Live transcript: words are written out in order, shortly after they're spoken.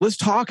let's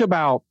talk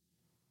about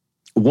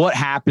what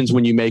happens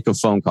when you make a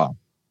phone call.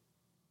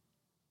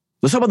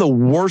 Let's talk about the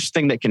worst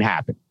thing that can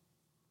happen.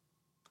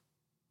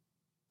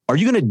 Are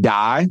you going to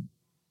die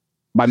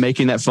by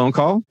making that phone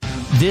call?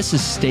 This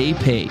is Stay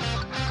Paid,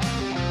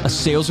 a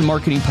sales and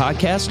marketing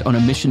podcast on a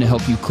mission to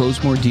help you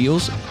close more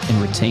deals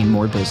and retain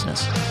more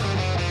business.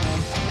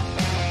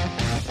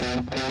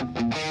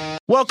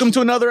 Welcome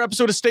to another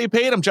episode of Stay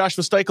Paid. I'm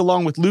Joshua Stike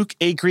along with Luke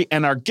Acree,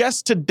 and our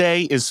guest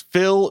today is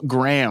Phil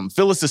Graham.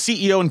 Phil is the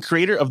CEO and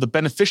creator of the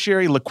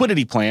Beneficiary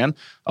Liquidity Plan,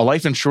 a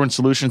life insurance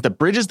solution that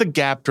bridges the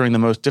gap during the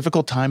most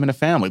difficult time in a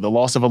family, the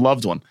loss of a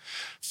loved one.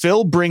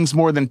 Phil brings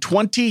more than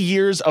 20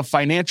 years of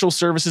financial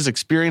services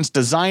experience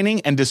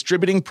designing and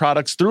distributing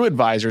products through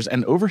advisors,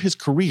 and over his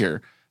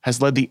career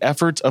has led the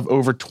efforts of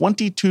over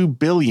 $22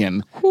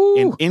 billion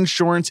in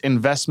insurance,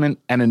 investment,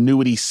 and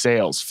annuity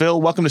sales.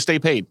 Phil, welcome to Stay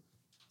Paid.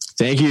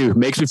 Thank you.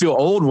 Makes me feel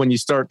old when you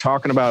start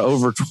talking about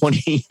over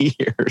 20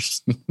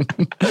 years.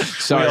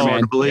 Sorry,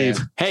 man. Believe.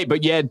 Yeah. Hey,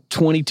 but you had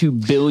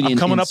 $22 billion. I'm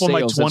coming up on my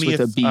sales.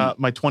 20th,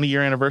 my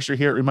 20-year anniversary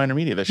here at Reminder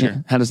Media this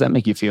year. How does that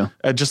make you feel?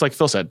 Just like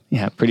Phil said.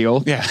 Yeah, pretty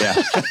old. Yeah.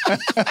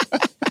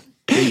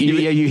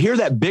 You hear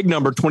that big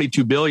number,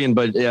 22 billion,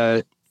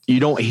 but you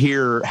don't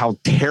hear how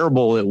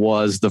terrible it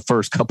was the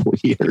first couple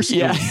of years.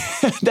 Yeah,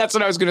 that's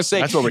what I was going to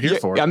say. That's what we're here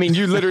for. I mean,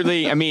 you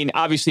literally,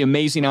 obviously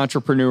amazing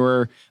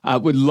entrepreneur.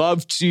 Would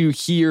love to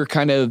hear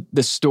kind of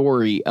the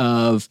story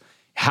of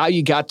how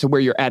you got to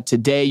where you're at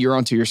today. You're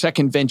onto your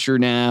second venture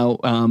now.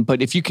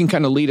 But if you can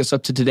kind of lead us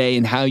up to today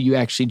and how you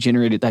actually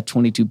generated that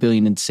 22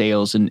 billion in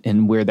sales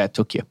and where that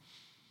took you.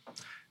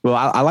 Well,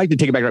 I like to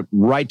take it back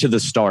right to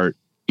the start.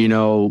 You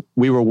know,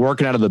 we were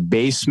working out of the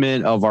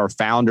basement of our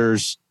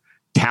founder's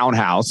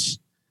townhouse.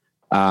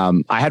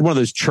 I had one of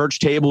those church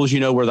tables,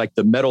 where like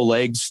the metal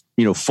legs,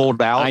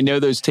 fold out. I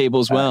know those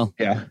tables well.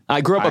 Yeah.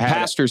 I grew up a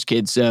pastor's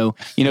kid. So,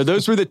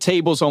 those were the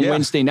tables on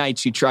Wednesday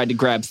nights. You tried to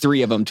grab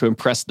 3 of them to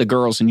impress the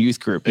girls in youth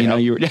group.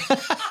 You were.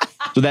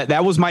 So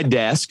that was my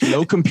desk,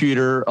 no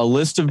computer, a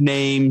list of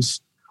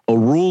names, a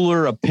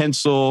ruler, a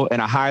pencil,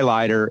 and a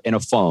highlighter, and a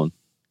phone.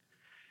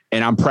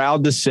 And I'm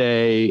proud to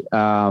say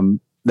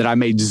that I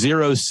made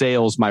 0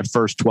 sales my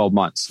first 12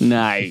 months.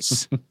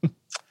 Nice.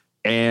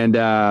 And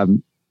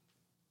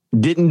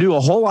didn't do a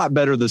whole lot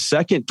better the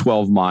second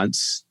 12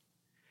 months.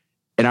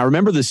 And I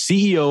remember the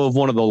CEO of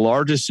one of the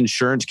largest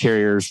insurance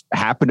carriers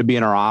happened to be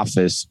in our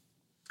office,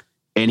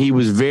 and he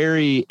was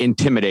very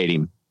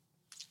intimidating,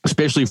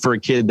 especially for a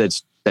kid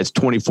that's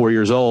 24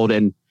 years old.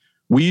 And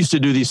we used to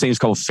do these things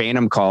called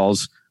phantom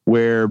calls,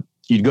 where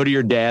you'd go to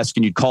your desk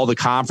and you'd call the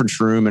conference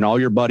room, and all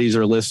your buddies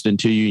are listening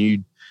to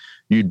you.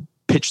 You'd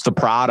pitch the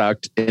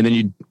product, and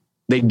then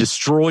they'd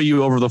destroy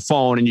you over the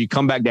phone, and you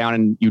come back down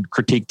and you'd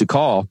critique the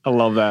call. I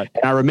love that.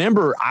 And I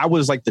remember I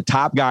was like the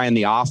top guy in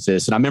the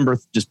office, and I remember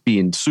just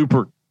being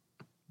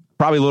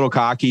probably a little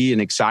cocky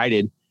and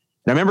excited. And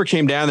I remember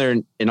came down there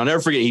and I'll never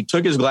forget, he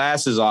took his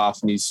glasses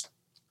off and he's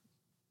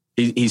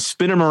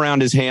spin them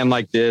around his hand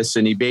like this.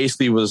 And he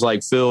basically was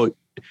like, Phil,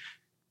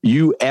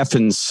 you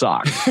effing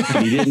suck.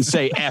 And he didn't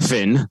say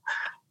effing.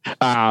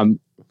 And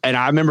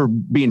I remember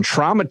being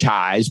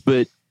traumatized,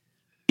 but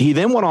he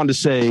then went on to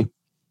say,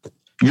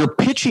 you're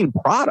pitching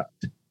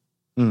product.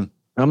 And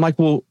I'm like,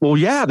 well,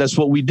 yeah, that's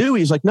what we do.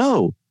 He's like,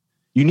 no,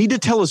 you need to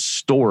tell a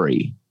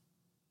story.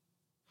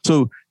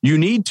 So you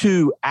need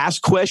to ask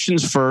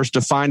questions first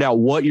to find out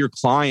what your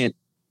client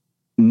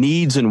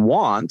needs and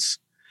wants.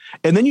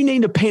 And then you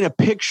need to paint a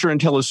picture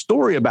and tell a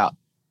story about,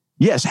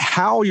 yes,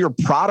 how your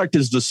product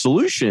is the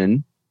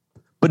solution,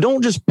 but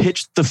don't just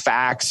pitch the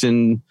facts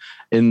and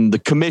the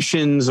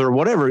commissions or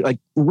whatever. Like,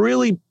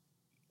 really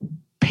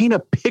paint a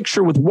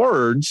picture with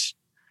words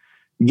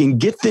and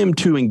get them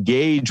to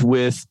engage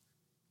with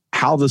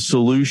how the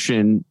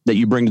solution that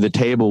you bring to the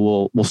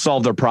table will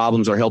solve their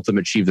problems or help them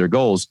achieve their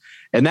goals.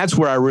 And that's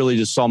where I really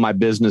just saw my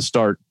business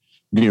start,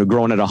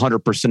 growing at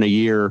 100% a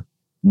year,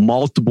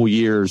 multiple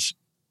years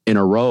in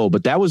a row.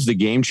 But that was the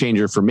game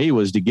changer for me,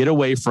 was to get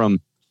away from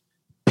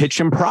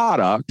pitching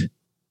product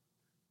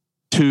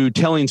to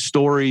telling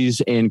stories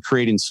and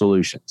creating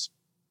solutions.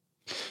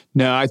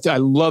 No, I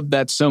love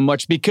that so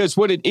much, because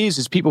what it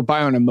is people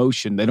buy on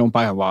emotion. They don't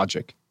buy on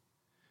logic.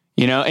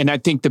 And I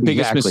think the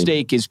biggest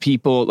mistake is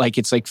people,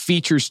 it's like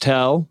features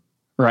tell,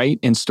 right?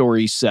 And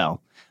stories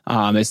sell.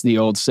 It's the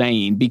old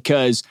saying,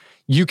 because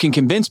you can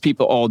convince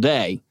people all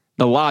day.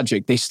 The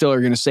logic, they still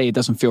are going to say it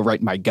doesn't feel right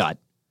in my gut.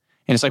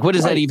 And it's like, what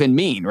does that even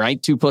mean,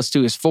 right? 2 +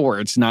 2 is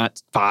 4. It's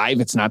not 5.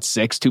 It's not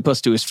 6. 2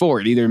 + 2 is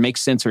 4. It either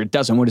makes sense or it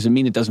doesn't. What does it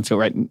mean? It doesn't feel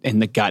right in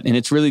the gut. And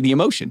it's really the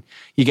emotion.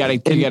 You got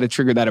to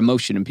trigger that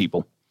emotion in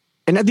people.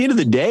 And at the end of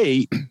the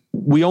day,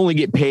 we only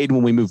get paid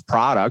when we move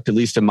product, at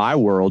least in my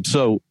world.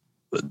 So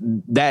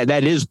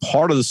that is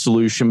part of the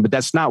solution, but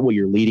that's not what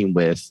you're leading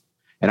with.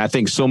 And I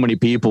think so many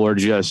people are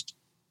just,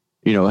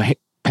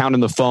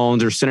 pounding the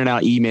phones or sending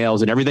out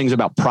emails, and everything's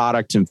about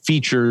products and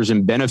features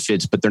and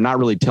benefits, but they're not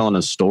really telling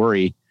a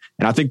story.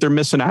 And I think they're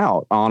missing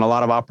out on a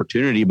lot of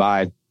opportunity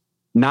by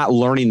not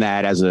learning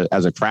that as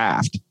a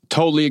craft.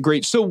 Totally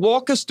agree. So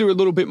walk us through a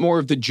little bit more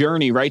of the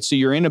journey, right? So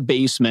you're in a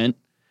basement.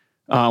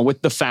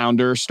 with the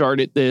founder,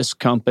 started this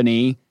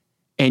company,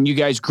 and you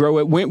guys grow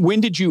it. When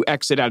did you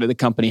exit out of the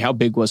company? How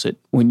big was it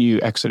when you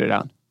exited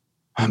out?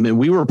 I mean,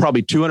 we were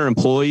probably 200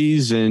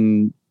 employees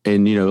and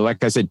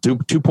like I said,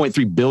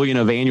 2.3 billion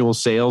of annual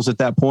sales at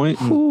that point.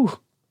 Whew.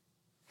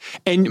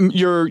 And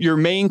your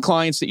main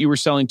clients that you were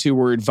selling to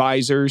were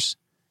advisors,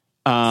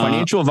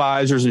 financial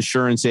advisors,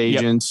 insurance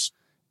agents.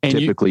 Yep.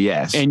 Typically,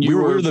 yes. And we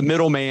were the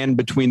middleman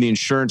between the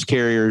insurance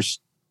carriers.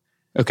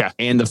 Okay.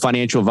 And the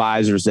financial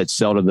advisors that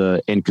sell to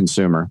the end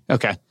consumer.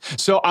 Okay.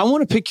 So I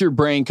want to pick your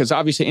brain because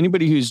obviously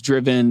anybody who's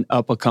driven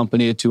up a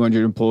company of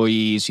 200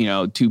 employees,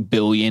 $2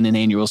 billion in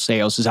annual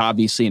sales is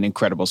obviously an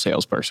incredible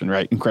salesperson,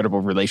 right? Incredible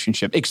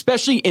relationship,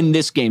 especially in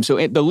this game.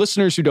 So the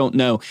listeners who don't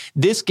know,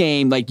 this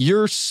game, like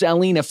you're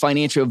selling a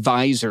financial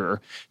advisor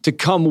to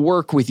come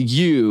work with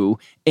you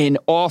and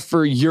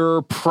offer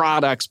your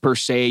products per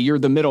se. You're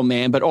the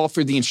middleman, but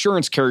offer the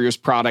insurance carriers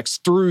products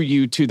through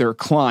you to their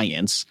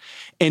clients.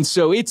 And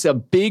so it's a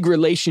big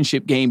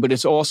relationship game, but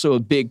it's also a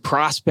big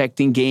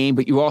prospecting game,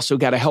 but you also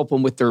got to help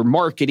them with their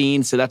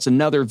marketing. So that's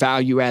another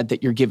value add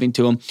that you're giving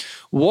to them.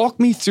 Walk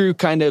me through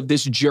kind of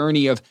this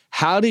journey of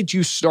how did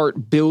you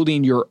start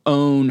building your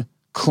own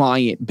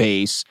client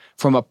base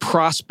from a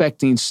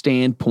prospecting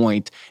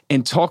standpoint,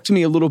 and talk to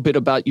me a little bit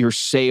about your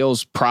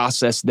sales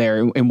process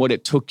there and what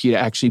it took you to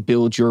actually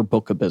build your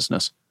book of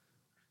business.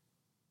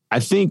 I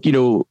think,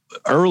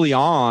 early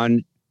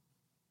on,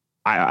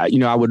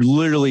 I would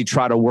literally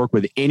try to work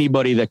with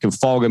anybody that could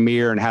fog a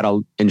mirror and had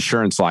an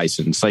insurance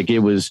license. Like it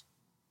was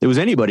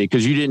anybody,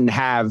 because you didn't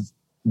have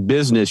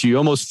business. You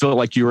almost felt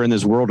like you were in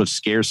this world of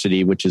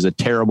scarcity, which is a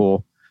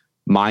terrible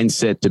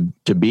mindset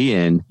to be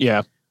in.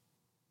 Yeah.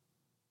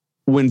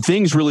 When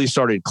things really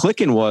started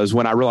clicking was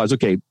when I realized,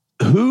 okay,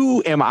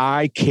 who am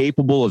I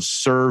capable of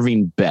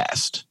serving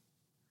best?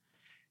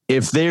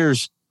 If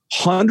there's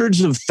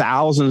hundreds of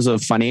thousands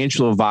of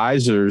financial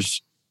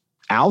advisors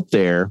out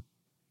there,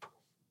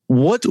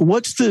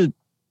 what's the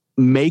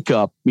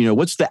makeup,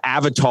 what's the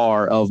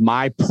avatar of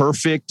my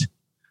perfect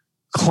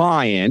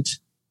client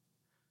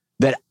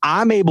that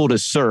I'm able to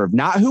serve?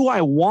 Not who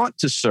I want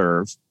to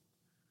serve.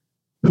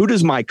 Who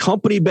does my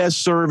company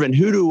best serve? And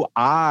who do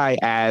I,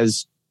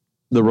 as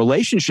the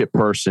relationship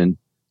person,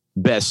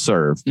 best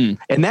serve?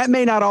 And that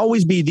may not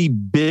always be the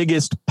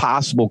biggest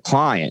possible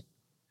client.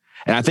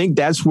 And I think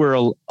that's where,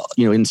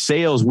 in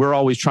sales, we're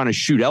always trying to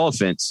shoot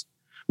elephants.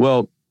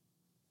 Well,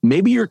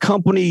 maybe your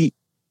company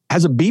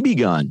has a BB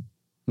gun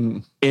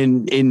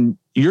and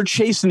you're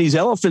chasing these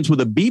elephants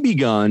with a BB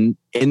gun,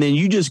 and then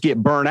you just get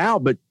burnt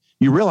out, but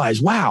you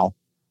realize, wow,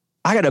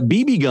 I got a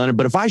BB gun,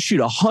 but if I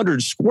shoot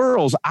 100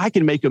 squirrels, I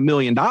can make $1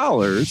 million.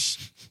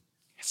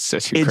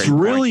 It's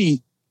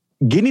really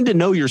getting to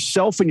know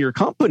yourself and your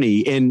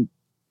company and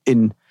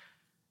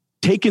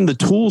taking the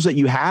tools that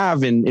you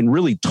have and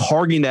really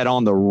targeting that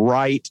on the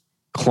right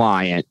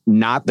client,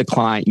 not the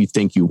client you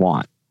think you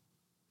want.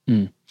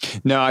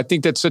 No, I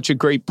think that's such a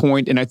great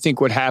point. And I think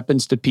what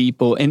happens to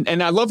people,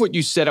 and I love what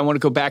you said, I want to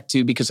go back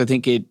to, because I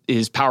think it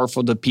is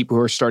powerful to people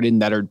who are starting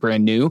that are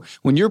brand new.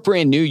 When you're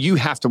brand new, you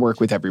have to work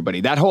with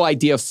everybody. That whole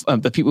idea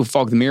of the people who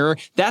fog the mirror,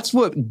 that's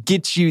what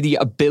gets you the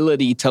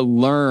ability to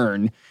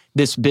learn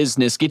this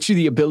business, gets you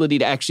the ability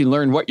to actually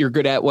learn what you're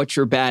good at, what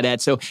you're bad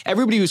at. So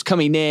everybody who's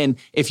coming in,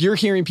 if you're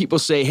hearing people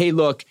say, hey,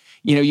 look,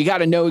 you got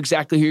to know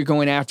exactly who you're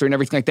going after and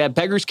everything like that.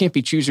 Beggars can't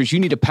be choosers. You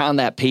need to pound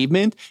that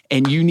pavement,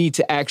 and you need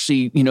to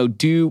actually,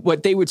 do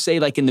what they would say,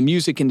 like in the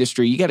music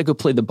industry, you got to go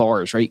play the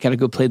bars, right? You got to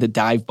go play the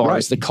dive bars,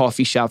 right. The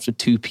coffee shops with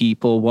two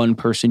people, one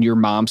person, your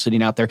mom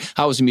sitting out there.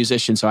 I was a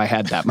musician, so I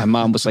had that. My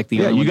mom was like the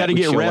only one. You got to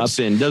get reps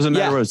in. Doesn't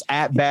matter if it's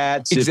at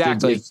bats,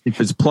 exactly.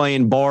 If it's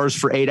playing bars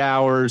for 8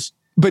 hours.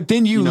 But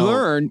then you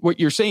learn, what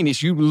you're saying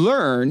is you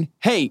learn,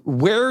 hey,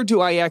 where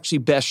do I actually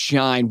best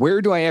shine?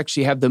 Where do I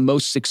actually have the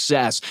most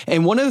success?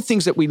 And one of the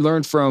things that we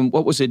learned from,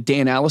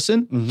 Dan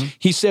Allison?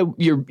 He said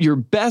your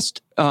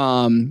best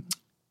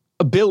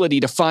ability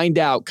to find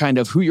out kind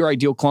of who your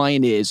ideal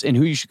client is and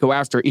who you should go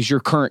after is your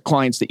current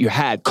clients that you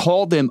had.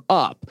 Call them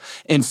up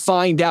and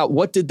find out,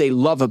 what did they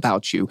love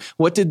about you?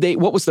 What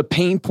was the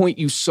pain point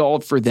you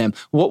solved for them?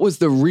 What was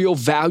the real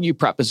value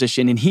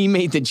proposition? And he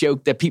made the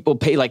joke that people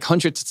pay like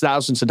hundreds of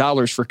thousands of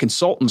dollars for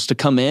consultants to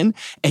come in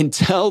and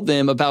tell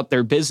them about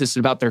their business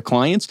and about their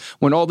clients,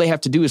 when all they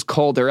have to do is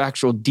call their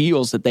actual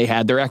deals that they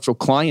had, their actual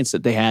clients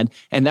that they had,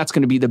 and that's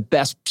going to be the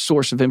best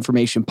source of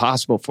information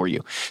possible for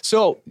you.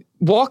 So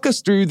walk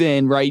us through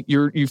then, right?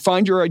 You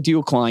find your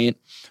ideal client,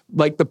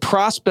 like the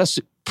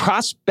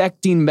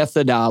prospecting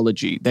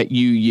methodology that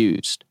you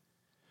used.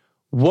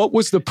 What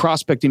was the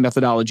prospecting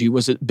methodology?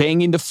 Was it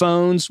banging the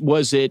phones?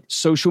 Was it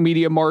social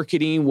media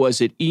marketing?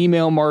 Was it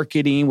email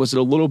marketing? Was it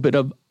a little bit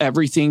of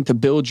everything to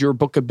build your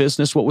book of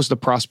business? What was the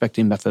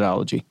prospecting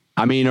methodology?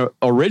 I mean,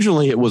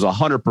 originally it was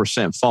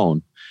 100%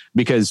 phone,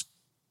 because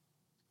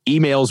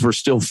emails were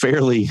still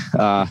fairly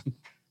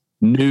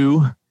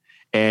new,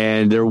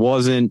 and there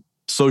wasn't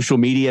social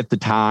media at the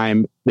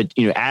time. But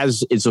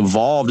as it's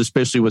evolved,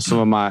 especially with some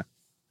of my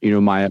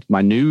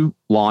my new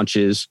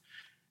launches,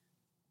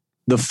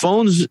 the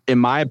phones, in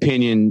my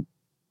opinion,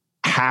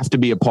 have to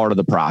be a part of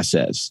the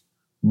process.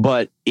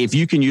 But if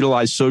you can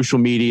utilize social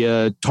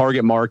media,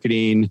 target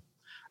marketing,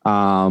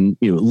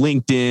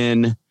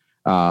 LinkedIn,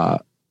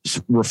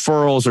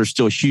 referrals are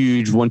still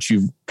huge once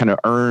you've kind of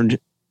earned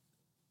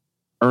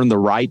the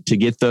right to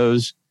get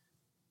those.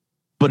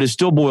 But it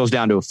still boils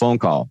down to a phone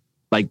call.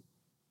 Like,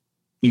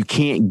 you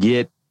can't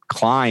get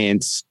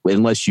clients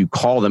unless you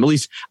call them. At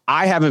least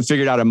I haven't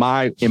figured out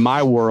in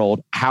my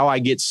world how I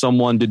get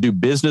someone to do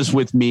business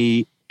with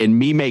me and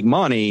me make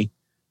money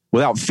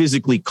without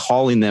physically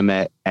calling them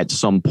at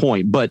some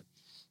point. But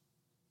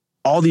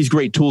all these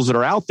great tools that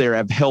are out there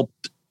have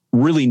helped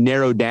really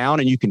narrow down,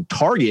 and you can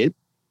target.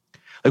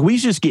 Like, we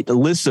used to just get a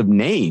list of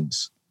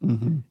names.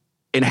 Mm-hmm.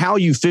 And how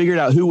you figured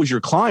out who was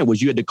your client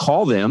was you had to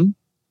call them,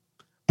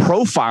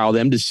 profile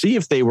them to see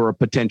if they were a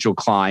potential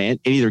client,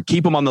 and either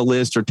keep them on the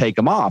list or take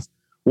them off.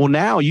 Well,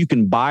 now you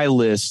can buy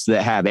lists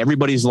that have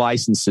everybody's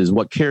licenses,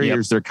 what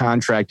carriers they're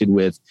contracted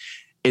with,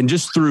 and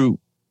just through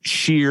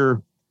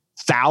sheer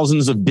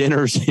thousands of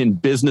dinners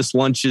and business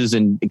lunches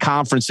and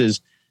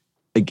conferences.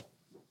 Like,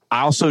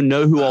 I also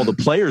know who all the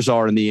players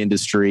are in the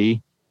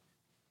industry,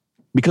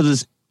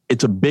 because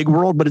it's a big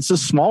world, but it's a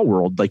small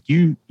world. Like,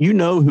 you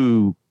know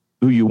who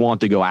you want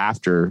to go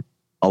after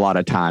a lot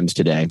of times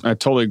today. I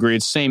totally agree.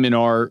 It's same in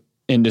our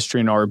industry,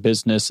 in our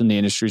business, and the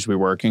industries we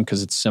work in,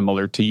 because it's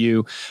similar to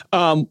you.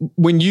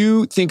 When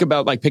you think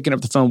about like picking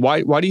up the phone,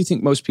 why do you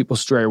think most people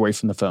stray away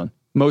from the phone?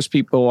 Most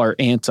people are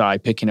anti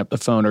picking up the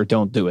phone or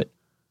don't do it.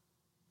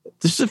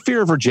 This is a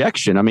fear of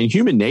rejection. I mean,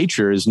 human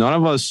nature is none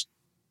of us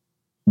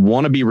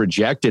want to be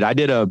rejected. I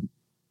did a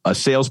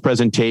sales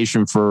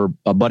presentation for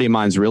a buddy of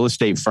mine's real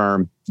estate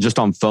firm just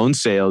on phone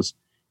sales.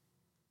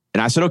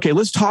 And I said, okay,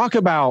 let's talk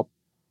about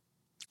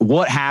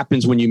what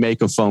happens when you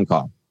make a phone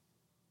call.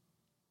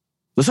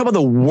 Let's talk about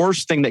the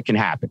worst thing that can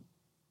happen.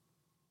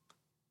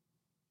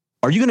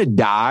 Are you going to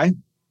die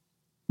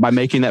by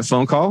making that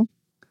phone call?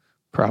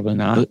 Probably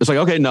not. It's like,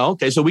 okay, no.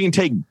 Okay, so we can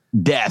take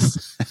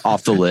death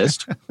off the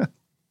list.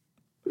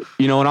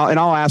 And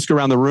I'll ask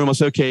around the room. I'll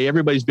say, okay,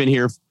 everybody's been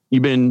here.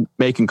 You've been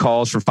making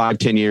calls for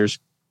 5-10 years.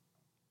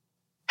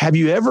 Have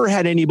you ever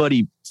had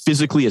anybody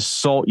physically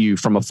assault you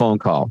from a phone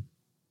call?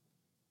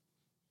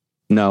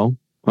 No.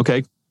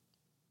 Okay.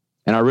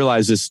 And I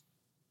realize this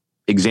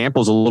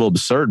example is a little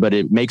absurd, but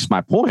it makes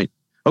my point.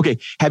 Okay.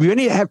 Have you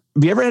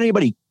ever had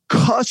anybody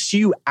cuss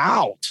you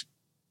out?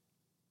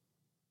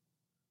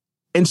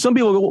 And some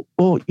people go,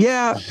 well,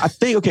 yeah, I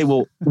think, okay,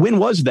 well, when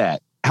was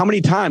that? How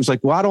many times? Like,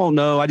 well, I don't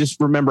know. I just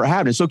remember it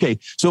happening. It's okay.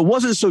 So it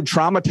wasn't so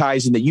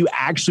traumatizing that you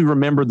actually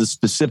remember the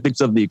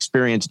specifics of the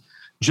experience,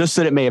 just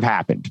that it may have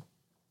happened.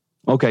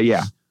 Okay.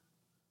 Yeah.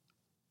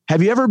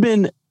 Have you ever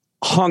been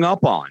hung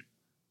up on?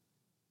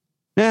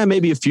 Yeah,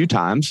 maybe a few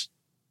times.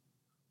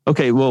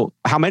 Okay. Well,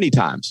 how many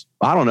times?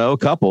 I don't know. A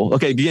couple.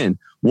 Okay. Again,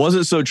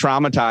 wasn't so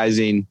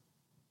traumatizing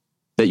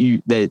that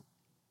you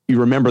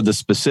remember the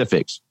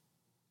specifics.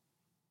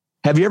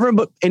 Have you ever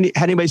had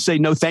anybody say,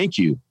 no, thank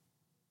you?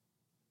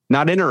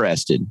 Not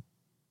interested?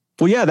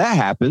 Well, yeah, that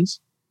happens.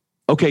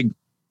 Okay.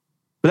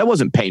 But that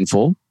wasn't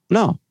painful.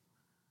 No.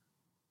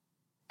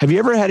 Have you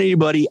ever had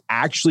anybody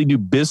actually do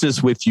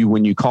business with you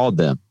when you called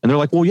them? And they're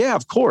like, well, yeah,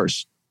 of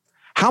course.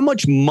 How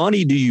much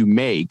money do you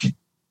make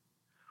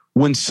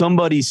when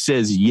somebody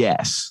says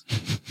yes?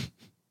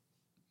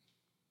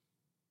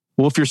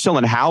 Well, if you're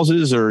selling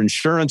houses or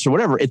insurance or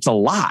whatever, it's a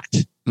lot.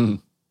 Mm.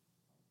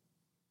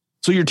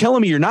 So you're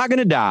telling me you're not going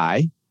to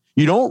die.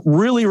 You don't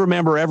really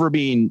remember ever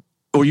being,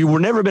 or you were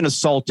never been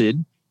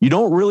assaulted. You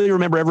don't really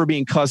remember ever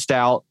being cussed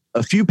out.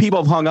 A few people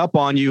have hung up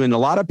on you, and a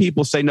lot of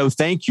people say no,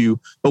 thank you.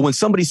 But when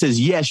somebody says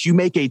yes, you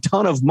make a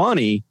ton of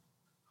money.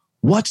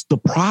 What's the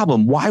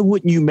problem? Why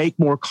wouldn't you make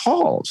more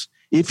calls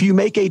if you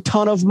make a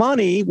ton of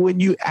money when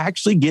you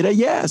actually get a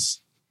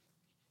yes?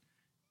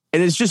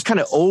 And it's just kind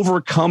of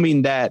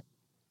overcoming that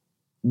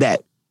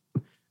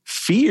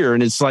fear.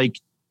 And it's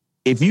like,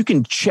 if you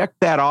can check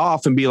that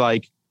off and be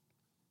like,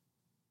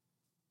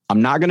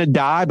 I'm not going to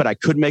die, but I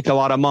could make a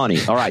lot of money.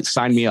 All right,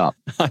 sign me up.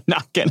 I'm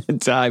not going to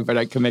die, but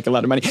I could make a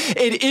lot of money.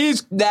 It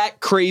is that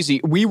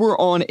crazy. We were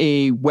on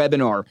a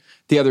webinar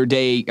the other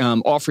day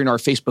offering our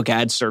Facebook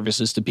ad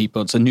services to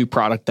people. It's a new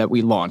product that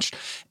we launched.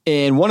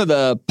 And one of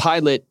the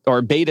pilot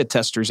or beta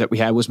testers that we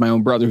had was my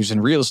own brother who's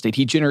in real estate.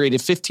 He generated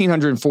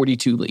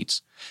 1,542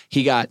 leads.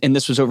 He got, and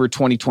this was over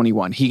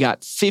 2021, he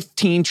got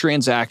 15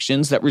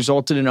 transactions that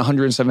resulted in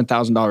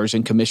 $107,000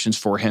 in commissions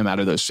for him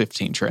out of those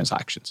 15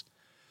 transactions.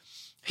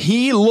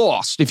 He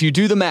lost, if you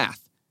do the math,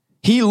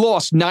 he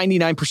lost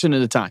 99%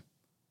 of the time.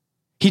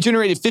 He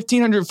generated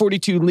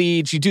 1,542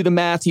 leads. You do the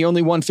math, he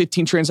only won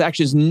 15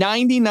 transactions.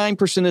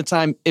 99% of the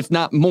time, if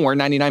not more,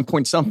 99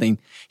 point something,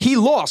 he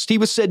lost. He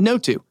was said no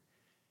to.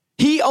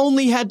 He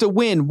only had to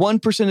win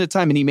 1% of the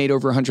time, and he made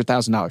over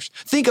 $100,000.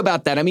 Think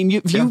about that. I mean,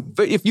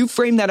 if you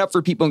frame that up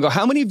for people and go,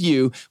 how many of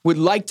you would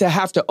like to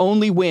have to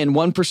only win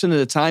 1% of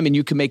the time and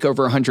you can make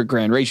over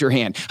 $100,000? Raise your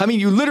hand. I mean,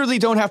 you literally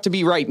don't have to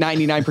be right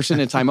 99% of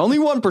the time. Only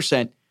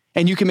 1%,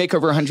 and you can make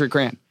over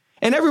 $100,000.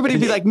 And everybody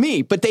be like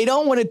me, but they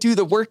don't want to do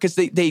the work because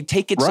they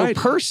take it so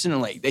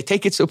personally. They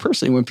take it so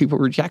personally when people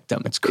reject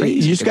them. It's crazy.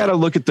 You just got to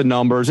look at the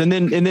numbers, and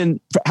then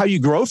how you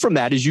grow from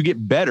that is you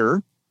get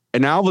better,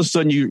 and now all of a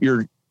sudden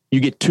you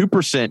get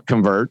 2%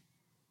 convert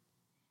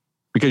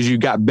because you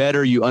got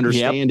better. You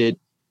understand it.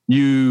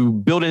 You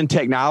build in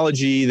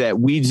technology that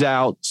weeds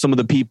out some of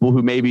the people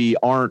who maybe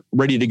aren't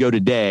ready to go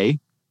today.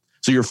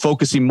 So you're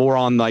focusing more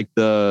on like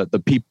the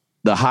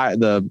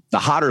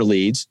hotter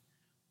leads.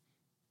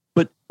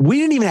 But we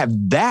didn't even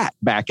have that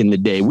back in the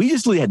day. We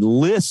just had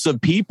lists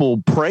of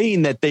people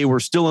praying that they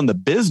were still in the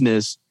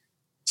business.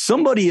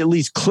 Somebody at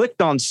least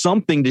clicked on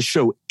something to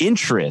show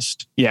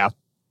interest. Yeah.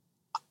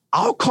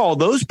 I'll call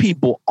those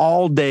people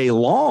all day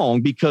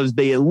long because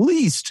they at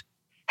least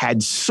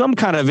had some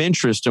kind of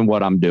interest in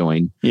what I'm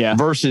doing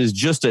versus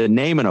just a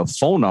name and a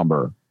phone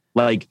number.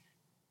 Like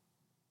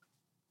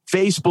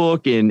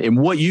Facebook and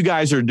what you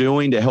guys are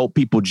doing to help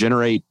people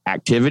generate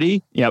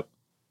activity.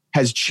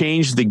 Has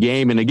changed the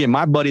game. And again,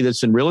 my buddy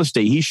that's in real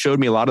estate, he showed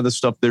me a lot of the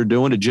stuff they're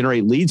doing to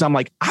generate leads. I'm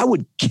like, I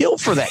would kill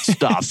for that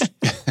stuff.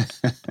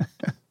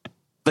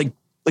 like,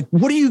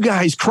 what are you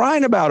guys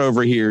crying about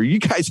over here? You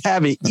guys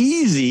have it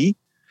easy.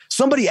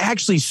 Somebody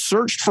actually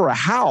searched for a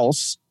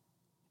house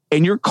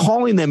and you're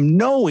calling them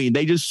knowing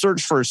they just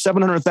searched for a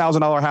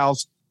 $700,000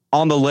 house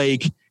on the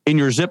lake in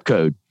your zip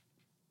code.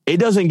 It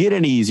doesn't get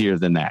any easier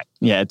than that.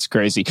 Yeah, it's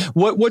crazy.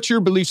 What's your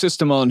belief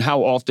system on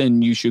how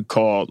often you should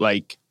call?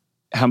 Like,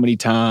 how many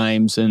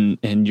times and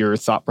your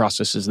thought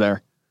process is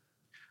there?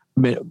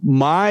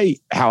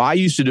 How I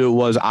used to do it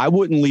was I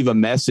wouldn't leave a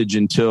message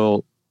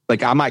until,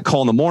 like, I might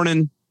call in the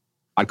morning,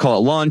 I'd call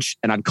at lunch,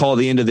 and I'd call at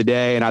the end of the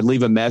day, and I'd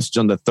leave a message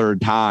on the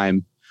third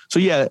time. So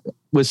yeah,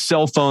 with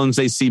cell phones,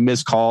 they see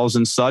missed calls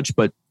and such,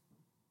 but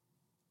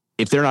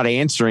if they're not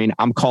answering,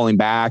 I'm calling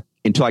back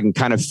until I can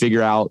kind of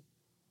figure out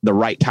the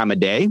right time of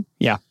day.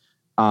 Yeah.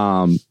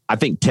 I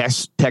think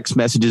text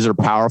messages are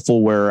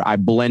powerful where I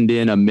blend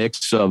in a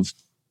mix of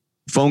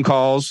phone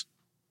calls,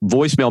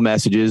 voicemail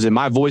messages, and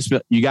my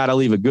voicemail, you got to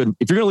leave if you're going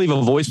to leave a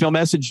voicemail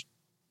message,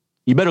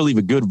 you better leave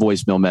a good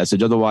voicemail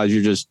message. Otherwise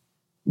you're just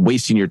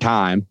wasting your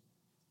time,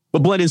 but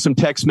blend in some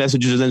text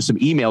messages and then some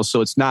emails. So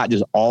it's not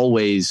just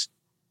always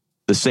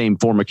the same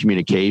form of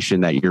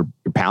communication that you're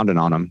pounding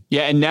on them.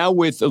 Yeah. And now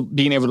with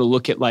being able to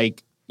look at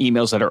like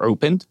emails that are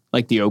opened,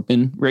 like the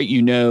open, right?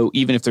 You know,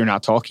 even if they're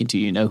not talking to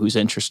you, you know who's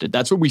interested.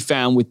 That's what we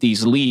found with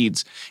these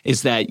leads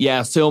is that,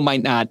 Phil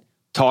might not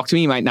talk to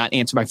me, he might not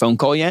answer my phone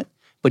call yet,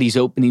 but he's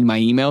opening my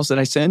emails that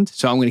I send.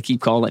 So I'm going to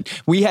keep calling.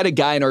 We had a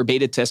guy in our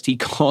beta test, he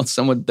called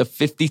someone the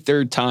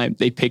 53rd time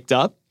they picked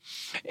up.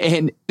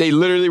 And they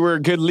literally were a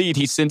good lead.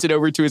 He sent it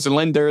over to his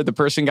lender. The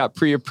person got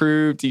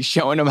pre-approved. He's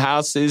showing them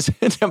houses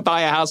to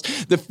buy a house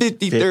the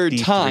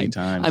 53rd time.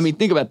 Times. I mean,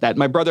 think about that.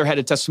 My brother had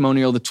a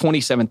testimonial the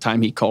 27th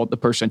time he called the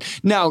person.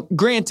 Now,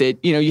 granted,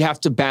 you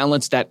have to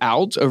balance that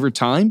out over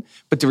time.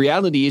 But the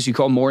reality is you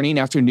call morning,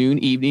 afternoon,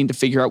 evening to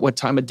figure out what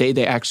time of day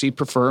they actually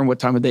prefer and what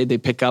time of day they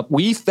pick up.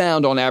 We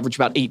found on average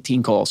about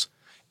 18 calls.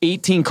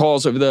 18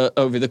 calls over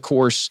the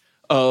course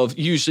of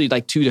usually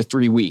like 2 to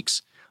 3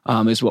 weeks.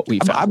 Is what we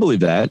found. I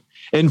believe that.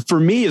 And for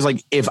me, is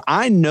like, if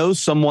I know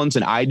someone's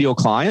an ideal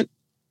client,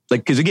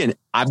 like, because again,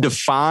 I've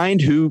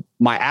defined who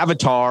my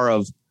avatar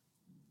of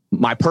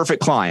my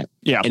perfect client.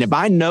 Yeah. And if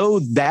I know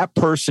that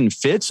person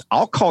fits,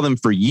 I'll call them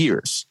for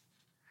years.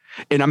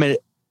 And I mean,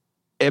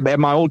 at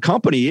my old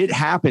company, it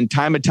happened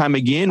time and time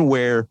again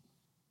where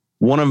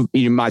one of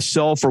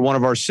myself or one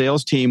of our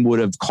sales team would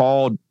have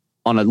called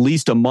on at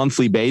least a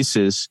monthly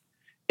basis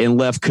and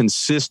left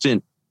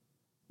consistent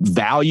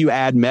value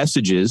add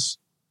messages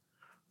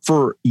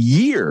for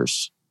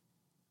years.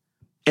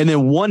 And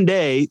then one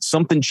day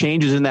something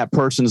changes in that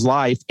person's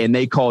life and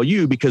they call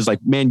you because, like,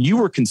 man, you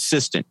were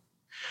consistent.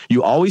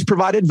 You always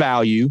provided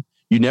value.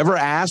 You never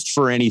asked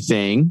for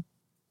anything.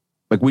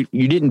 Like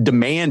you didn't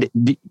demand,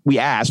 we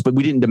asked, but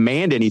we didn't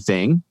demand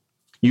anything.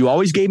 You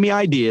always gave me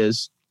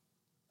ideas.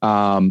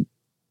 If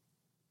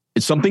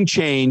something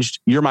changed,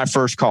 you're my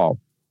first call.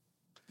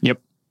 Yep.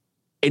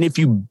 And if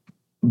you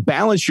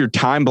balance your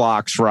time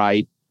blocks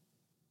right,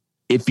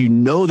 if you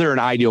know they're an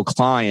ideal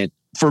client,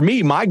 for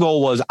me, my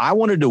goal was I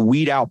wanted to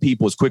weed out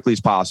people as quickly as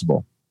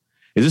possible.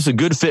 Is this a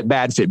good fit,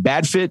 bad fit?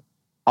 Bad fit,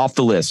 off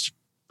the list.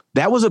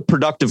 That was a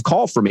productive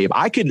call for me. If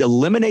I could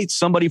eliminate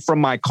somebody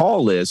from my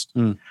call list,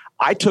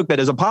 I took that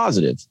as a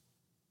positive.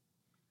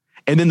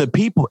 And then the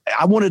people,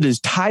 I wanted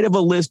as tight of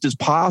a list as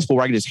possible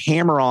where I could just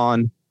hammer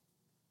on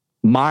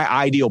my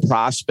ideal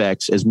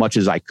prospects as much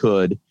as I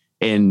could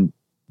and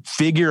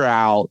figure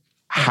out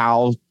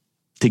how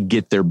to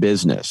get their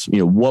business.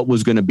 What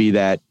was going to be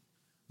that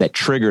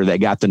trigger that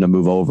got them to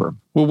move over.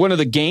 Well, one of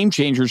the game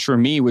changers for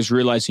me was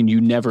realizing you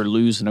never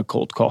lose in a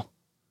cold call.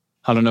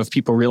 I don't know if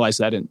people realize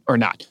that or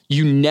not.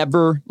 You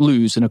never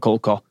lose in a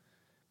cold call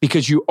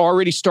because you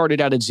already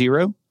started out at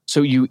zero.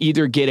 So you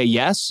either get a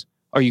yes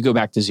or you go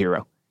back to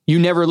zero. You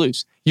never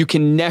lose. You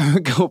can never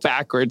go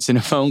backwards in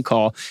a phone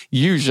call,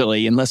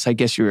 usually, unless I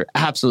guess you're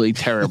absolutely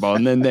terrible.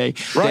 And then they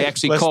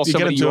actually call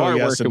somebody you are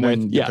working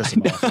with. Yeah.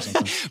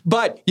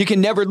 But you can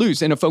never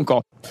lose in a phone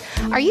call.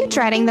 Are you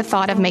dreading the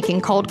thought of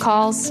making cold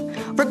calls?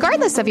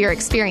 Regardless of your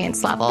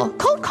experience level,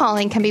 cold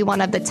calling can be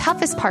one of the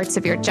toughest parts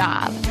of your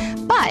job.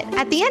 But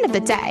at the end of the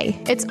day,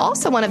 it's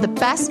also one of the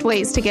best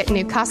ways to get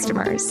new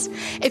customers.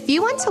 If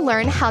you want to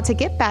learn how to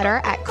get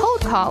better at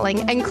cold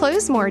calling and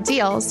close more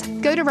deals,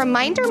 go to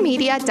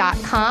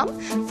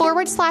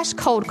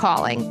remindermedia.com/cold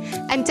calling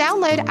and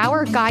download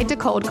our guide to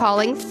cold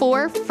calling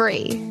for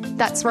free.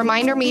 That's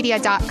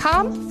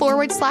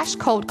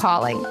remindermedia.com/cold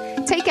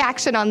calling. Take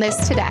action on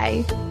this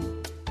today.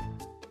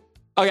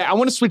 Okay, I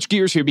want to switch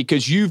gears here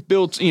because you've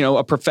built,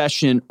 a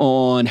profession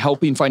on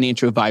helping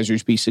financial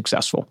advisors be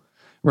successful,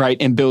 right?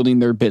 And building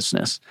their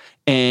business.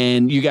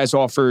 And you guys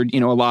offered, a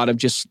lot of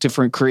just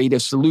different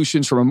creative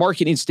solutions from a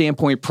marketing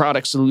standpoint,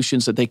 product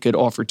solutions that they could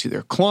offer to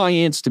their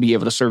clients to be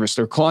able to service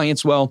their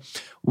clients well.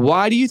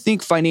 Why do you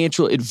think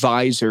financial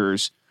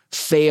advisors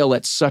fail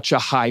at such a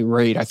high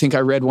rate? I think I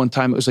read one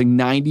time it was like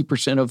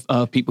 90%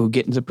 of people who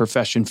get into the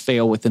profession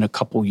fail within a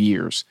couple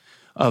years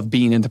of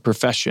being in the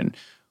profession.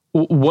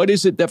 What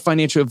is it that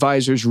financial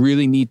advisors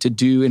really need to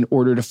do in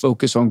order to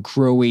focus on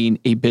growing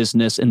a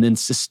business and then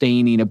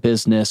sustaining a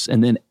business?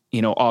 And then,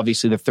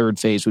 obviously the third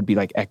phase would be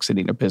like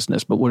exiting a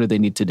business, but what do they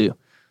need to do?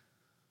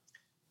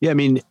 Yeah, I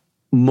mean,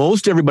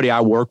 most everybody I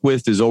work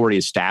with is already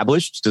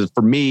established. So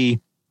for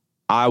me,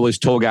 I was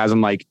told, guys, I'm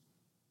like,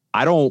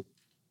 I don't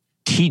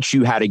teach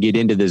you how to get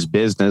into this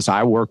business.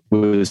 I work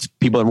with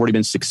people that have already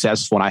been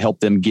successful and I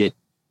help them get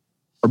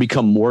or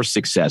become more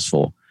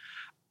successful.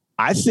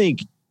 I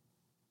think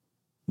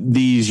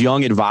these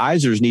young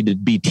advisors need to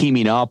be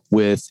teaming up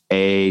with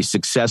a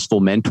successful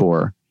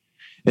mentor.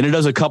 And it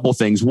does a couple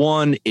things.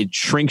 One, it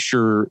shrinks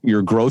your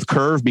growth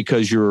curve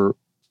because you're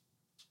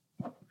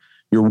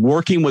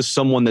working with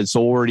someone that's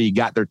already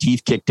got their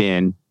teeth kicked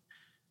in.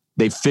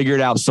 They've figured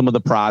out some of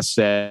the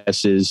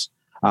processes.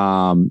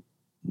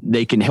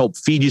 They can help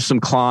feed you some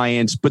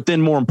clients. But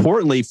then more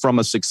importantly, from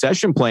a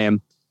succession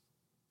plan,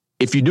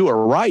 if you do it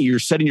right, you're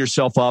setting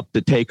yourself up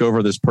to take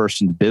over this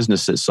person's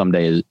business at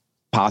someday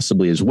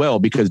possibly as well,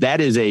 because that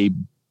is a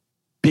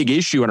big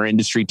issue in our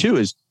industry too,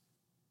 is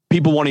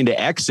people wanting to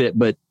exit,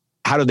 but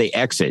how do they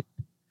exit?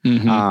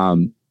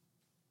 Mm-hmm.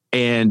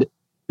 And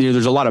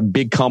there's a lot of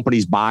big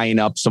companies buying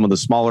up some of the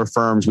smaller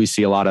firms. We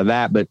see a lot of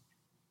that. But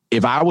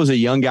if I was a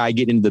young guy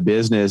getting into the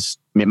business,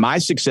 my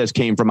success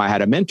came from I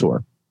had a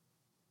mentor.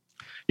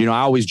 I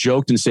always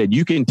joked and said,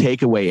 you can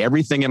take away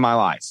everything in my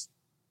life,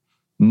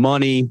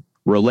 money,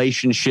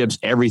 relationships,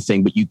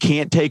 everything, but you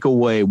can't take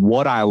away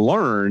what I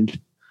learned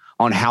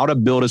on how to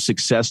build a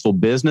successful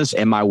business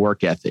and my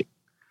work ethic.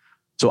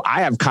 So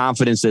I have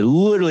confidence that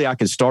literally I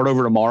can start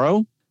over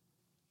tomorrow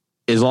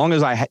as long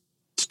as I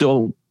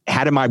still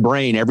had in my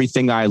brain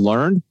everything I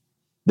learned,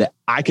 that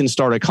I can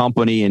start a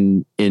company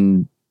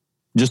in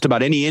just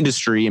about any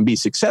industry and be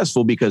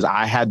successful because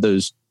I had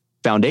those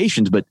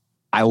foundations. But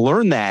I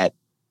learned that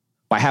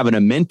by having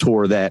a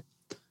mentor that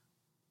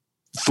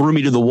threw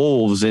me to the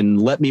wolves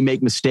and let me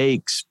make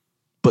mistakes,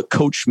 but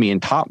coached me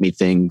and taught me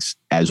things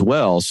as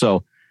well.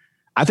 So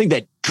I think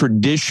that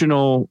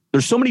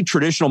there's so many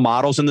traditional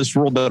models in this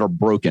world that are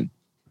broken.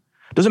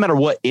 Doesn't matter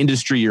what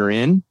industry you're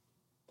in.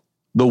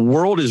 The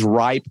world is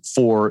ripe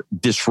for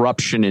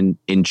disruption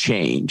and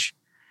change.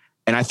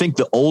 And I think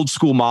the old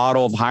school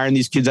model of hiring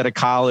these kids out of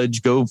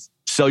college, go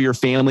sell your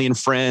family and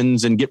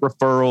friends and get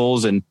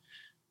referrals. And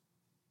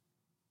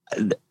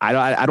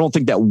I don't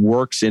think that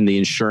works in the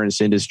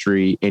insurance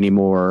industry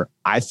anymore.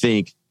 I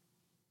think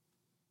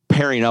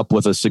pairing up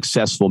with a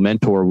successful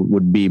mentor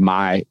would be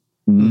my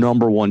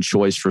number one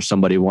choice for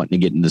somebody wanting to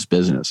get in this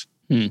business.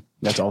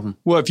 That's awesome.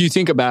 Well, if you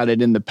think about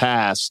it in the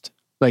past,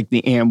 like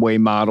the Amway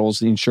models,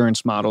 the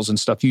insurance models and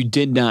stuff, you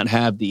did not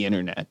have the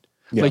internet.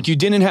 Yeah. Like you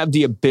didn't have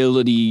the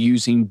ability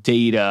using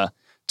data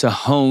to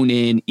hone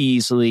in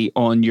easily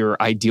on your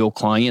ideal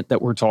client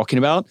that we're talking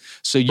about.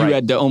 So you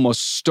had to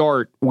almost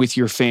start with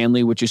your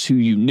family, which is who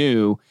you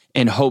knew,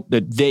 and hope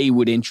that they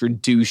would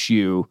introduce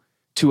you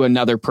to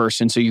another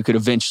person so you could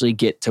eventually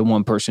get to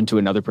one person, to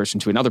another person,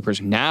 to another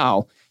person.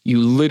 Now, you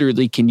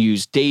literally can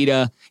use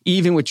data,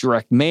 even with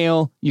direct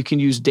mail, you can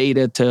use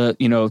data to,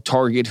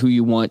 target who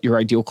you want, your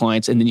ideal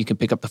clients, and then you can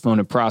pick up the phone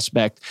and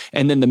prospect.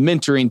 And then the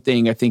mentoring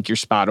thing, I think you're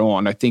spot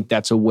on. I think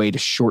that's a way to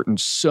shorten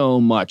so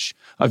much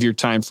of your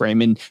time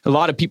frame. And a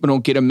lot of people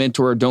don't get a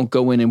mentor or don't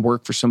go in and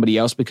work for somebody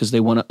else because they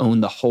want to own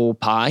the whole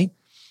pie.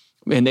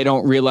 And they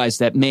don't realize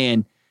that,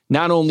 man,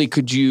 not only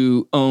could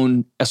you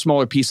own a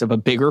smaller piece of a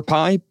bigger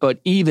pie, but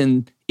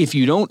even if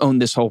you don't own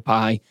this whole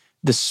pie,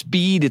 the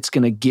speed it's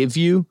going to give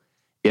you,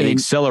 and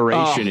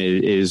acceleration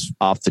is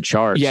off the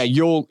charts. Yeah,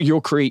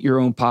 you'll create your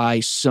own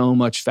pie so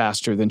much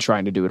faster than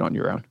trying to do it on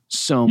your own.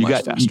 So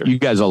much faster. You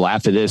guys will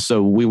laugh at this.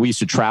 So we used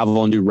to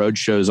travel and do road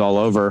shows all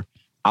over.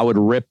 I would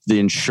rip the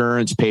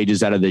insurance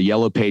pages out of the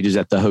yellow pages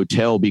at the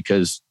hotel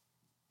because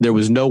there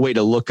was no way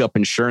to look up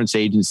insurance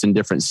agents in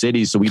different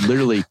cities. So we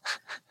literally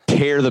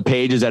tear the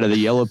pages out of the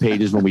yellow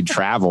pages when we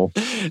travel.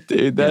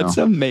 Dude, that's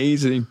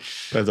amazing.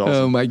 That's awesome.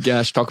 Oh my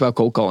gosh. Talk about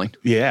cold calling.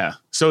 Yeah.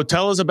 So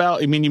tell us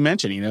about, I mean, you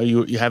mentioned,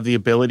 you have the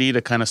ability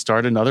to kind of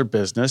start another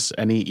business,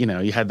 and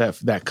you had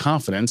that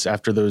confidence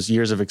after those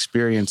years of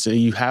experience.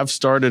 You have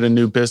started a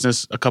new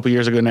business a couple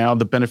years ago now,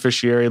 the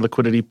Beneficiary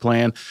Liquidity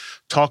Plan.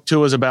 Talk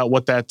to us about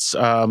what that's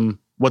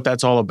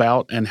all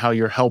about and how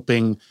you're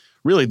helping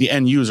really the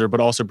end user, but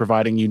also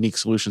providing unique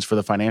solutions for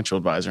the financial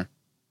advisor.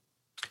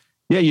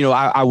 Yeah,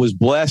 I was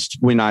blessed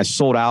when I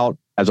sold out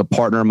as a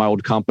partner in my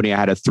old company. I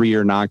had a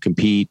 3-year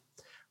non-compete,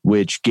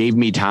 which gave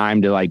me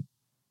time to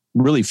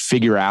really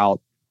figure out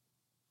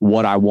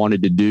what I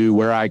wanted to do,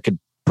 where I could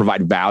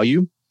provide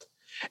value.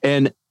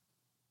 And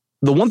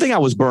the one thing I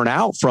was burnt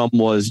out from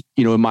was,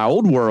 in my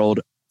old world,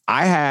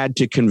 I had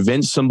to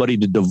convince somebody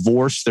to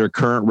divorce their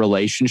current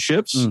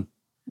relationships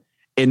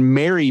and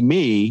marry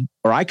me,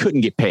 or I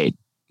couldn't get paid.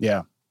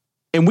 Yeah.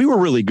 And we were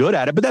really good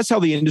at it, but that's how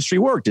the industry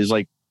worked, is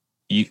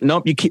you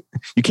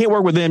can't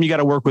work with them. You got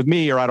to work with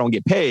me or I don't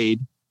get paid.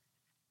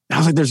 And I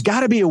was like, there's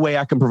got to be a way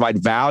I can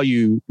provide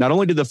value, not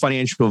only to the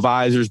financial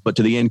advisors, but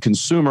to the end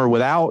consumer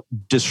without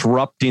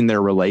disrupting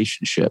their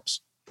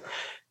relationships.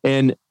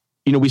 And,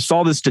 we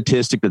saw this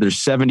statistic that there's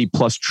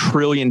 $70+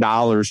 trillion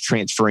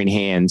transferring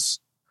hands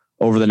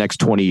over the next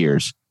 20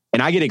 years.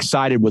 And I get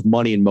excited with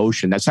money in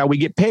motion. That's how we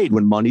get paid,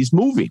 when money's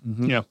moving.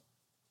 Mm-hmm.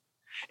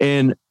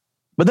 Yeah.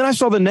 But then I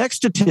saw the next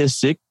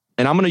statistic,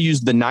 and I'm going to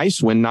use the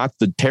nice one, not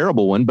the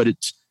terrible one, but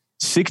it's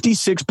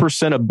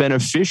 66% of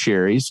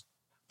beneficiaries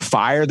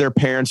fire their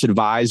parents'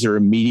 advisor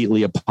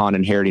immediately upon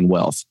inheriting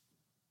wealth.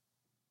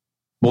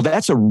 Well,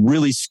 that's a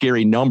really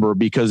scary number,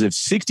 because if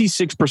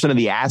 66% of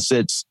the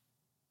assets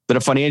that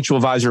a financial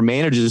advisor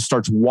manages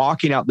starts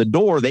walking out the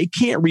door, they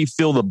can't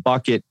refill the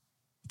bucket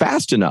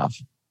fast enough.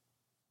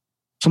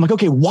 So I'm like,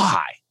 okay,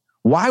 why?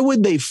 Why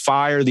would they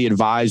fire the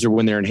advisor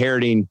when they're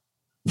inheriting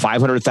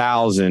 $500,000,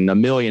 $1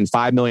 million,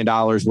 $5 million,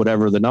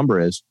 whatever the number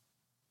is?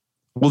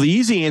 Well, the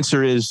easy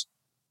answer is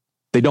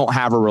they don't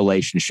have a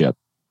relationship.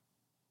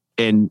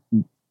 And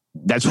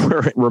that's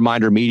where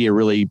Reminder Media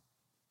really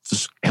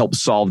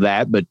helps solve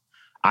that. But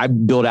I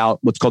built out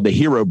what's called the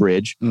Hero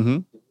Bridge. Mm-hmm.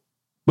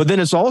 But then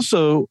it's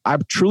also, I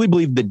truly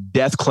believe, the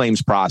death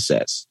claims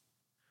process.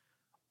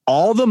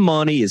 All the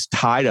money is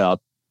tied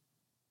up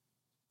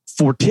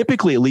for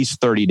typically at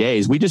least 30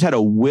 days. We just had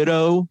a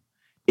widow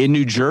in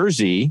New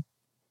Jersey,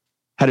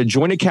 had a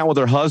joint account with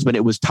her husband.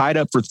 It was tied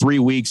up for 3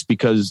 weeks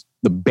because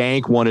the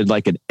bank wanted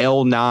like an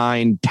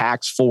L9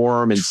 tax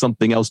form and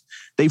something else.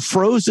 They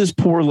froze this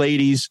poor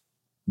lady's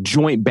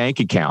joint bank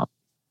account.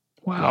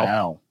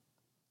 Wow.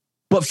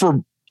 But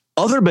for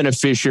other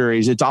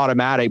beneficiaries, it's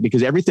automatic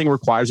because everything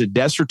requires a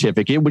death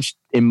certificate, which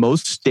in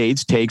most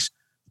states takes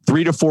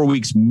 3 to 4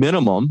 weeks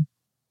minimum,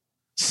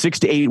 6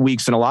 to 8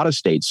 weeks in a lot of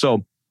states.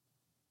 So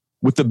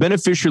with the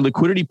Beneficiary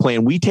Liquidity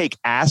Plan, we take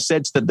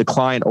assets that the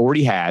client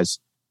already has,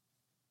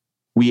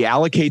 we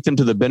allocate them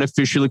to the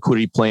Beneficiary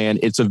Liquidity Plan.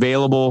 It's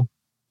available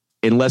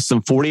in less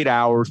than 48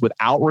 hours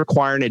without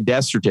requiring a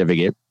death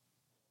certificate.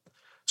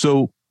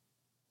 So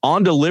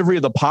on delivery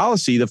of the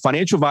policy, the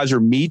financial advisor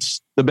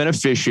meets the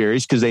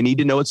beneficiaries because they need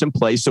to know it's in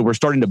place. So we're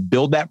starting to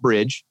build that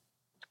bridge.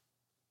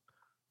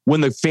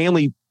 When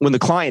the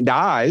client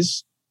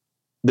dies,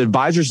 the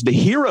advisor's the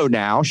hero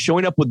now,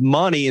 showing up with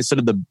money instead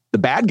of the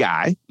bad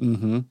guy.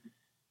 Mm-hmm.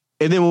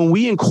 And then when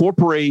we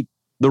incorporate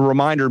the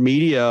Reminder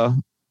Media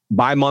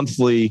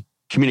bi-monthly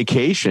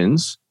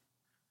communications,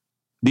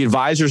 the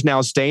advisor's now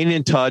staying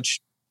in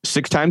touch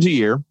 6 times a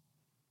year.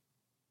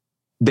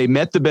 They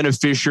met the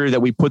beneficiary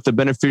that we put the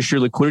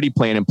Beneficiary Liquidity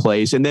Plan in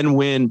place. And then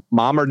when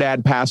mom or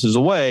dad passes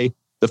away,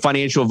 the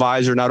financial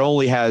advisor not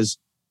only has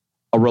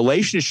a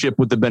relationship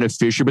with the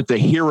beneficiary, but the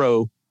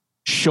hero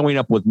showing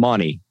up with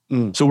money.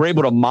 So we're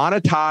able to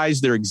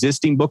monetize their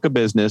existing book of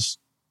business,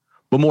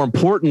 but more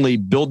importantly,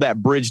 build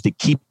that bridge to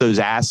keep those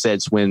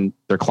assets when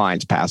their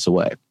clients pass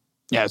away.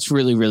 Yeah, it's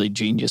really, really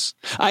genius.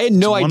 I had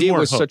no idea it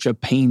was such a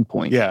pain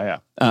point.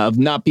 Of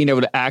not being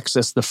able to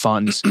access the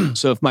funds.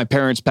 So if my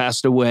parents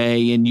passed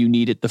away and you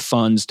needed the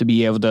funds to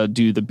be able to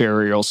do the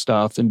burial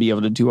stuff and be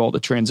able to do all the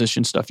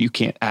transition stuff, you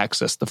can't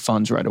access the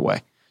funds right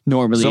away.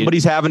 Normally,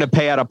 somebody's having to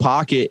pay out of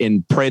pocket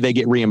and pray they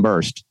get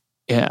reimbursed.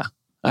 Yeah,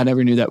 I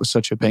never knew that was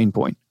such a pain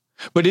point.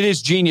 But it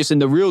is genius. And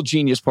the real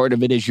genius part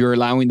of it is you're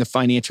allowing the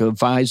financial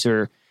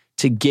advisor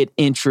to get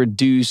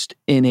introduced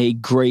in a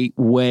great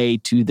way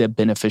to the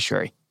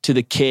beneficiary, to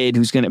the kid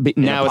who's going to be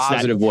now it's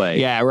positive that way.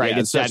 Yeah, right. Yeah,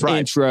 it's that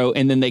intro.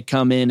 And then they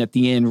come in at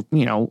the end,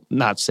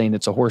 not saying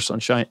it's a horse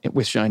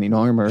with shining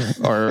armor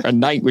or a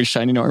knight with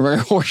shining armor, a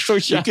horse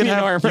with shining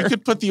armor. You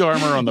could put the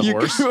armor on the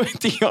horse. You could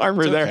put the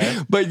armor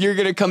there. But you're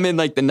going to come in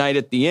like the knight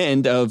at the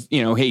end of,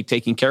 hey,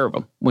 taking care of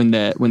them when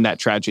that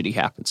tragedy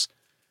happens.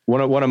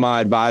 One of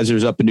my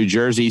advisors up in New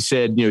Jersey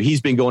said,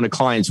 he's been going to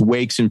clients'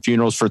 wakes and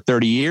funerals for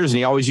 30 years. And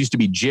he always used to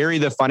be Jerry,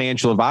 the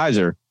financial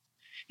advisor.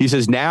 He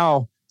says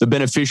now the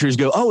beneficiaries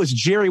go, oh, it's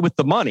Jerry with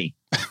the money.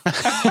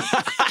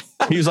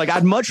 He was like,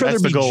 I'd much rather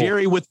be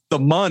Jerry with the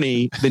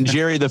money than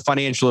Jerry the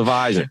financial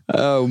advisor.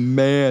 Oh,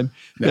 man.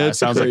 That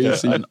sounds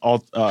crazy. Like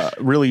a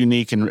really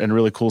unique and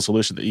really cool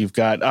solution that you've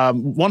got.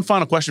 One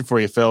final question for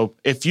you, Phil.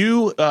 If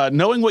you,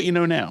 knowing what you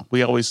know now,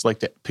 we always like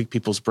to pick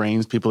people's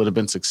brains, people that have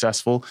been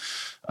successful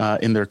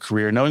in their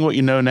career. Knowing what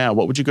you know now,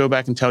 what would you go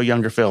back and tell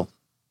younger Phil?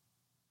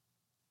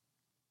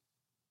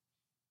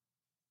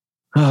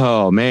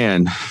 Oh,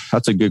 man,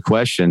 that's a good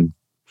question.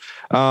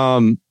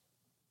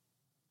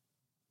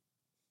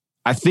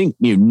 I think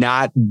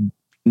not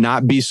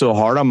be so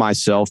hard on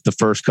myself the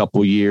first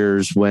couple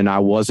years when I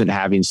wasn't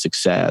having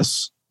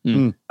success.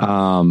 And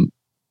I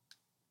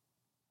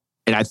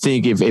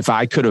think if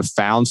I could have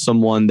found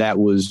someone that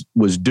was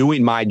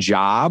doing my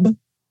job,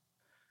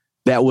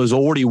 that was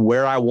already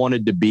where I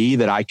wanted to be,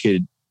 that I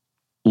could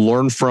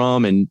learn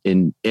from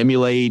and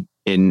emulate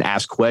and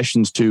ask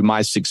questions to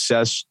my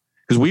success.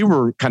 Because we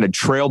were kind of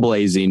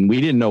trailblazing.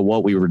 We didn't know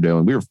what we were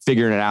doing. We were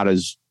figuring it out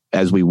as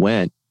we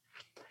went.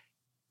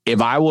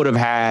 If I would have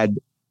had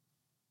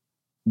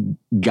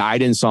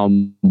guidance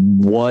on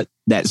what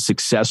that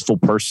successful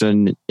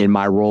person in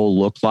my role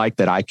looked like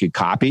that I could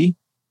copy,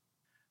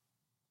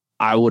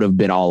 I would have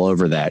been all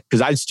over that.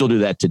 Because I'd still do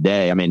that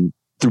today. I mean,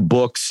 through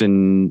books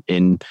and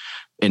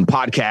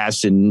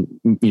podcasts and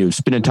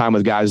spending time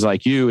with guys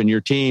like you and your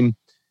team,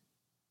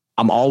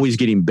 I'm always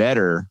getting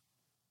better.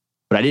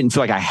 But I didn't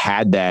feel like I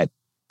had that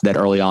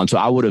early on. So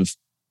I would have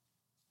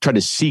tried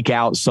to seek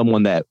out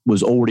someone that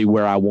was already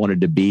where I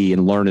wanted to be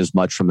and learn as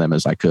much from them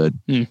as I could.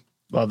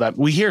 Well, that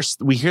we hear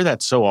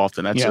that so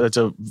often. That's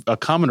a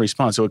common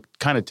response. So it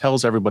kind of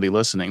tells everybody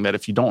listening that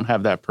if you don't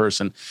have that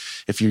person,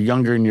 if you're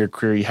younger in your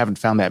career, you haven't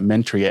found that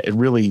mentor yet, it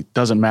really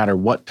doesn't matter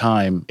what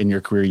time in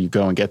your career you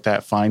go and get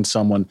that. Find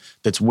someone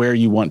that's where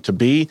you want to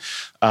be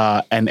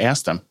and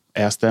ask them.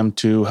 Ask them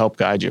to help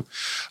guide you.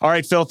 All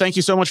right, Phil, thank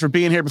you so much for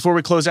being here. Before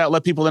we close out,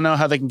 let people know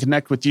how they can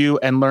connect with you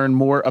and learn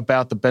more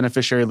about the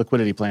Beneficiary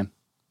Liquidity Plan.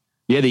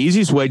 Yeah, the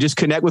easiest way, just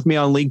connect with me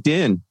on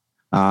LinkedIn.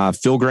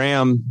 Phil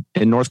Graham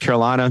in North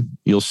Carolina.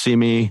 You'll see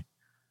me,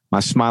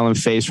 my smiling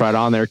face right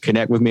on there.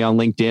 Connect with me on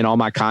LinkedIn. All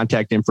my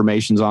contact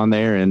information's on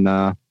there. And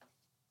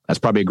that's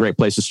probably a great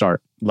place to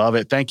start. Love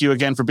it. Thank you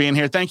again for being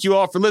here. Thank you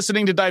all for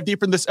listening. To dive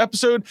deeper in this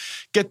episode,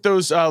 get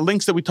those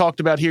links that we talked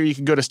about here. You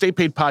can go to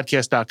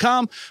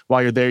staypaidpodcast.com.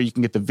 While you're there, you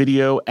can get the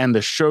video and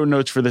the show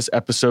notes for this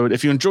episode.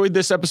 If you enjoyed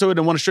this episode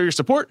and want to show your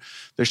support,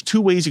 there's two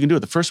ways you can do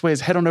it. The first way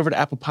is head on over to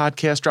Apple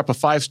Podcasts, drop a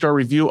 5-star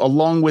review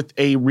along with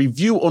a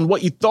review on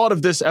what you thought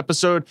of this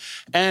episode.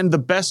 And the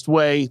best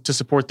way to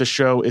support the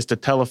show is to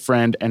tell a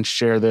friend and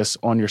share this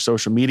on your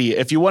social media.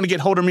 If you want to get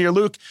hold of me or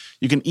Luke,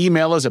 you can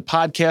email us at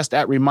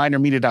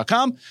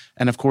podcast@remindermedia.com.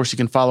 And of course, you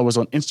can follow us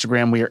on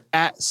Instagram. We are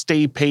at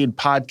Stay Paid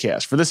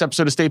Podcast. For this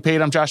episode of Stay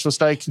Paid, I'm Joshua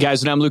Stike.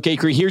 Guys, and I'm Luke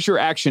Acree. Here's your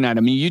action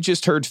item. I mean, you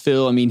just heard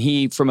Phil. I mean,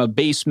 he, from a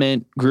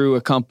basement, grew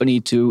a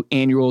company to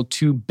annual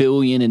 $2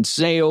 billion in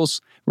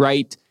sales,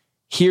 right?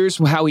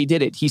 Here's how he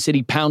did it. He said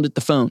he pounded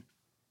the phone.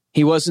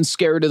 He wasn't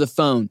scared of the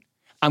phone.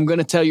 I'm going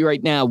to tell you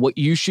right now, what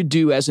you should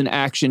do as an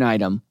action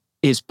item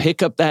is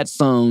pick up that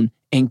phone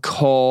and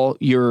call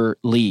your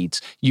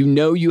leads. You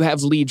know you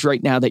have leads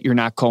right now that you're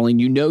not calling.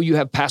 You know you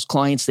have past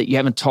clients that you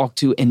haven't talked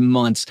to in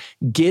months.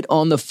 Get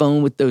on the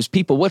phone with those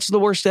people. What's the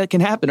worst that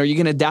can happen? Are you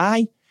going to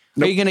die?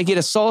 Nope. Are you going to get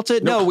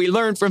assaulted? Nope. No, we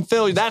learned from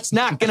Phil. That's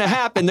not going to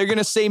happen. They're going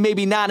to say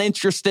maybe not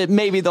interested.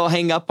 Maybe they'll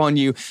hang up on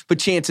you. But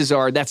chances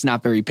are that's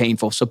not very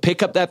painful. So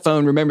pick up that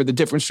phone. Remember, the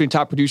difference between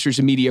top producers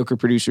and mediocre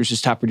producers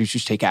is top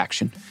producers take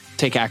action.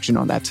 Take action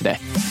on that today.